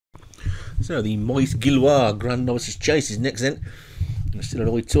So the Maurice Gillois Grand Novices Chase is next then. Still at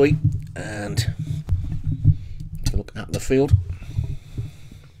Oi Toy, and to look at the field.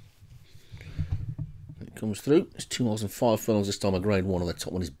 It comes through. It's 2 miles and 5 furlongs this time, a grade 1. On the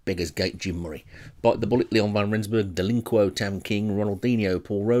top one is Beggars Gate, Jim Murray. Bite the Bullet, Leon Van Rensburg, Delinquo, Tam King, Ronaldinho,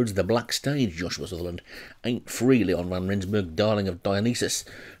 Paul Rhodes, The Black Stage, Joshua Sutherland, Ain't Free, Leon Van Rensburg, Darling of Dionysus,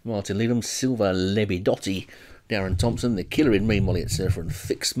 Martin Leadham, Silver Lebidotti, Darren Thompson, The Killer in Me, Molly at Surfer, and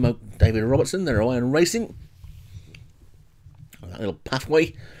Thick Smoke, David Robertson. They're Iron Racing. That little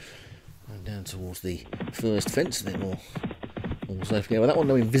pathway and down towards the first fence. Then all safe with that one.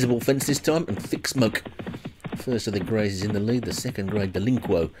 No invisible fence this time. And Thick Smoke, first of the greys, is in the lead. The second grey,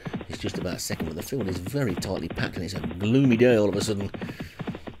 Delinquo, is just about second. But the field is very tightly packed, and it's a gloomy day all of a sudden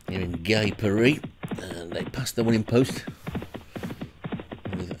here in Gay Paris. And they pass the winning post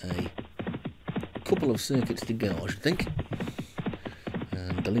with a couple of circuits to go, I should think.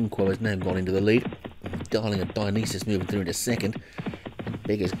 And Delinquo has now gone into the lead. Darling of Dionysus moving through into second. And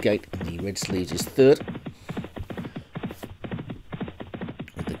Beggars Gate in the red sleeves is third.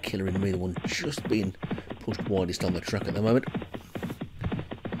 With The Killer in Me, the one just being pushed widest on the track at the moment.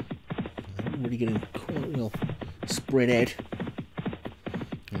 They're already getting quite well spread out.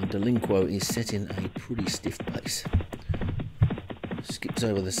 And Delinquo is setting a pretty stiff pace. Skips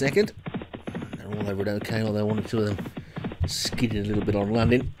over the second. They're all over it okay, although one or two of them skidded a little bit on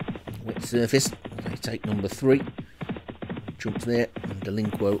landing. Wet surface. They take number 3. Jumps there, and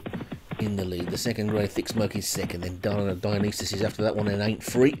Delinquo in the lead. The second grey, Thick Smoke, is second. Then Darling of Dionysus is after that one, and Ain't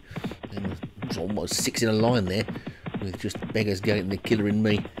Free. And it's almost 6 in a line there, with just Beggars Gate and The Killer in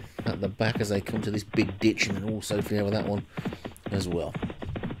Me at the back as they come to this big ditch, and then also for that one as well.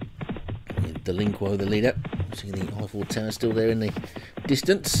 With Delinquo the leader. Seeing the Eiffel Tower still there in the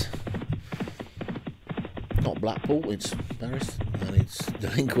distance. Not Blackpool, it's Paris, and it's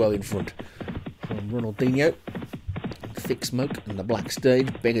Delinquo in front. From Ronaldinho, Thick Smoke, and The Black Stage,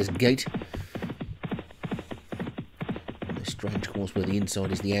 Beggars Gate. And the strange course where the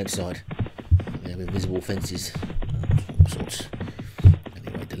inside is the outside. And they have invisible fences, all sorts.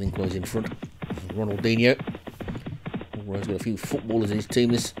 Anyway, Delinquo's in front. Ronaldinho. He's got a few footballers in his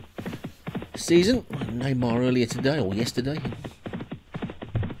team this season. Neymar earlier today, or yesterday.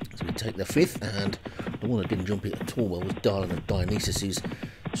 So we take the 5th, and the one that didn't jump it at all well was Darling of Dionysus, who's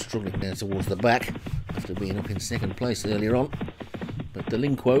struggling down towards the back after being up in second place earlier on. But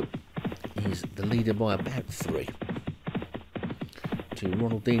Delinquo is the leader by about 3. To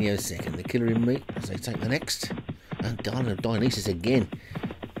Ronaldinho second. The Killer in Me as they take the next. And Darling of Dionysus again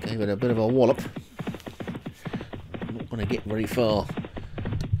gave it a bit of a wallop. Not going to get very far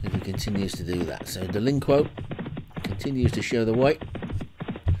if he continues to do that. So Delinquo continues to show the way.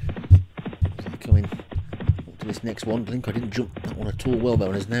 As they come in to this next one. Delinquo didn't jump that one at all well though,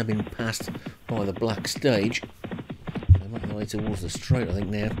 and has now been passed by The Black Stage. They make their way towards the straight, I think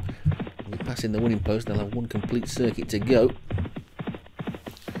now. We're passing the winning post. They'll have one complete circuit to go.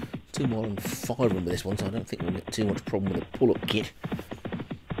 2 mile and 5 with this one, so I don't think we'll get too much problem with the pull-up kit.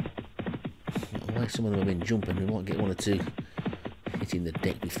 The way some of them have been jumping, we might get 1 or 2 hitting the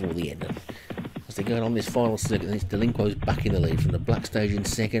deck before the end. As they're going on this final circuit, then it's Delinquo's back in the lead, from The Black Stage in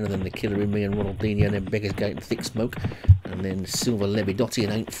second, and then The Killer in Me and Ronaldinho, and then Beggars Gate and Thick Smoke, and then Silver Lebidotti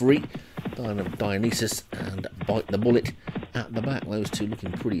and Ain't Free, Darling of Dionysus and Bite the Bullet at the back. Those two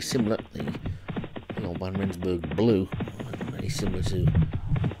looking pretty similar. The old Van Rensburg blue, very similar to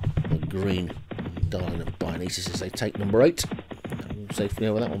the green Darling of Dionysus as they take number 8. And all safely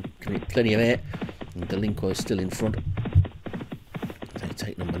over that one, giving it plenty of air. And Delinquo is still in front. They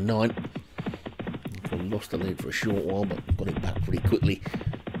take number 9. Lost the lead for a short while, but got it back pretty quickly,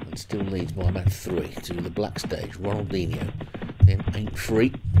 and still leads by about 3 to The Black Stage. Ronaldinho, then Ain't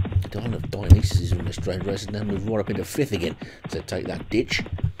Free. Darling of Dionysus is in the strange race, and now move right up into 5th again. So take that ditch.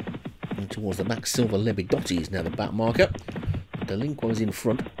 And towards the back, Silver Lebidotti is now the back marker. Delinquo's in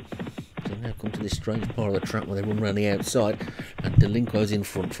front. So now come to this strange part of the track where they run around the outside, and Delinquo's in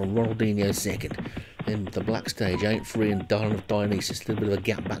front from Ronaldinho second. Then The Black Stage, Ain't Free and Darling of Dionysus. A little bit of a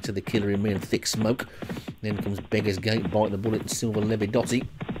gap back to The Killer in Me and Thick Smoke. Then comes Beggars Gate, Bite the Bullet and Silver Lebidotti.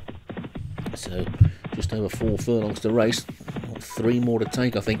 So just over 4 furlongs to race. 3 more to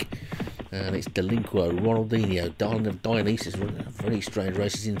take, I think. And it's Delinquo, Ronaldinho, Darling of Dionysus. Very strange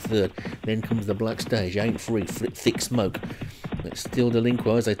races in third. Then comes The Black Stage, Ain't Free, Thick Smoke. But still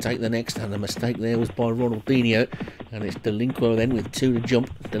Delinquo as they take the next, and the mistake there was by Ronaldinho, And it's Delinquo then with 2 to jump.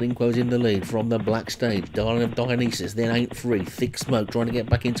 Delinquo's in the lead from the black stage. Darling of Dionysus, then Ain't Free. Thick Smoke trying to get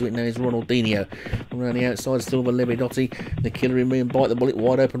back into it now is Ronaldinho. Around the outside, still the Lebidotti. The Killer in Me and Bite the Bullet.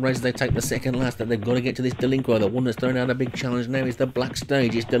 Wide open race. They take the second last. And they've got to get to this Delinquo. The one that's thrown out a big challenge now is the black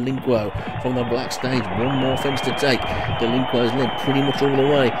stage. It's Delinquo from the black stage. One more fence to take. Delinquo's led pretty much all the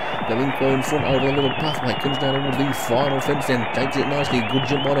way. Delinquo in front over the little pathway. Comes down towards the final fence then. Takes it nicely. Good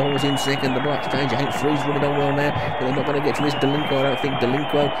jump by the horse in second. The black stage. Ain't Free's running on well now. But they're not going to get to this Delinquo. I don't think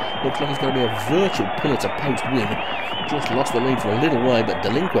Delinquo looks like it's going to be a virtual pillar to post win. Just lost the lead for a little way, but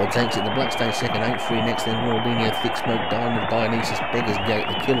Delinquo takes it. The black stage second, Ain't Free next, then Ronaldinho, Thick Smoke, Diamond, Dionysus, Beggar's Gate,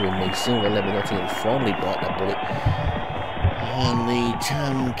 the Killer in Me, Silver Levidotti, and finally Bite the Bullet. And the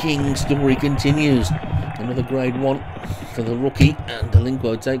Tam King story continues. Another grade 1 for the rookie, and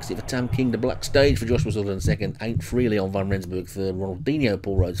Delinquo takes it for Tam King. The black stage for Joshua Sutherland second, Ain't Free Leon Van Rensburg third, Ronaldinho,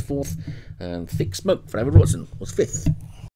 Paul Rhodes fourth, and Thick Smoke for David Watson was fifth.